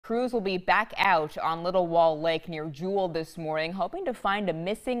crews will be back out on Little Wall Lake near Jewel this morning, hoping to find a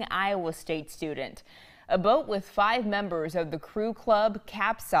missing Iowa State student. A boat with 5 members of the crew club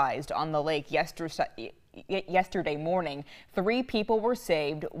capsized on the lake yesterday morning. 3 people were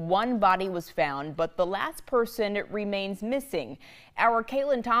saved, 1 body was found, but the last person remains missing. Our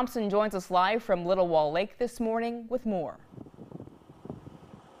Caitlin Thompson joins us live from Little Wall Lake this morning with more.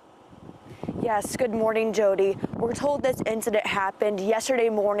 Yes, good morning, Jody. We're told this incident happened yesterday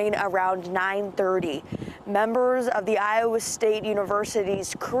morning around 9:30. Members of the Iowa State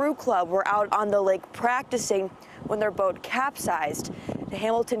University's crew club were out on the lake practicing when their boat capsized. The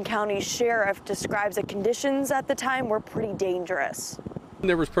Hamilton County Sheriff describes the conditions at the time were pretty dangerous.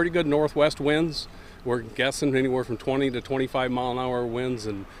 There was pretty good northwest winds. We're guessing anywhere from 20 to 25 mile an hour winds,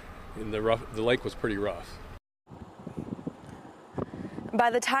 and the lake was pretty rough. By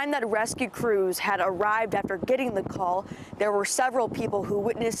the time that rescue crews had arrived after getting the call, there were several people who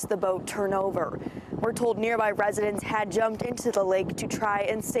witnessed the boat turn over. We're told nearby residents had jumped into the lake to try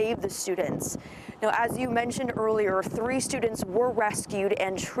and save the students. Now, as you mentioned earlier, 3 students were rescued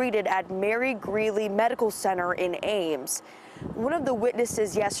and treated at Mary Greeley Medical Center in Ames. One of the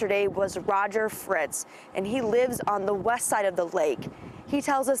witnesses yesterday was Roger Fritz, and he lives on the west side of the lake. He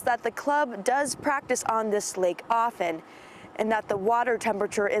tells us that the club does practice on this lake often, and that the water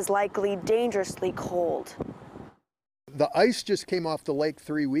temperature is likely dangerously cold. The ice just came off the lake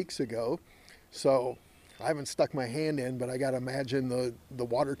 3 weeks ago, so I haven't stuck my hand in, but I got to imagine the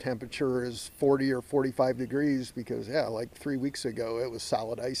water temperature is 40 or 45 degrees because, yeah, like 3 weeks ago, it was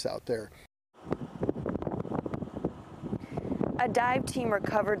solid ice out there. A dive team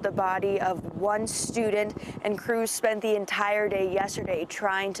recovered the body of 1 student, and crews spent the entire day yesterday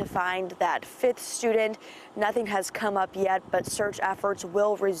trying to find that 5th student. Nothing has come up yet, but search efforts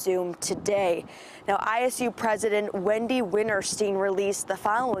will resume today. Now, ISU President Wendy Winterstein released the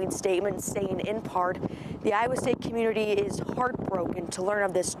following statement, saying in part, "The Iowa State community is heartbroken to learn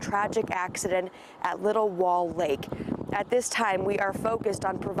of this tragic accident at Little Wall Lake. At this time, we are focused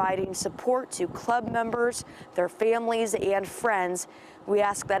on providing support to club members, their families, and friends. We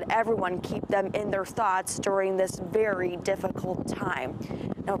ask that everyone keep them in their thoughts during this very difficult time."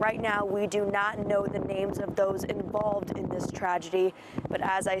 Now, right now, we do not know the names of those involved in this tragedy, but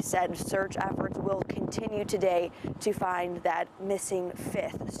as I said, search efforts will continue today to find that missing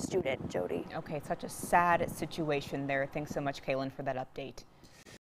 5th student, Jody. Okay, such a sad situation there. Thanks so much, Kaylin, for that update.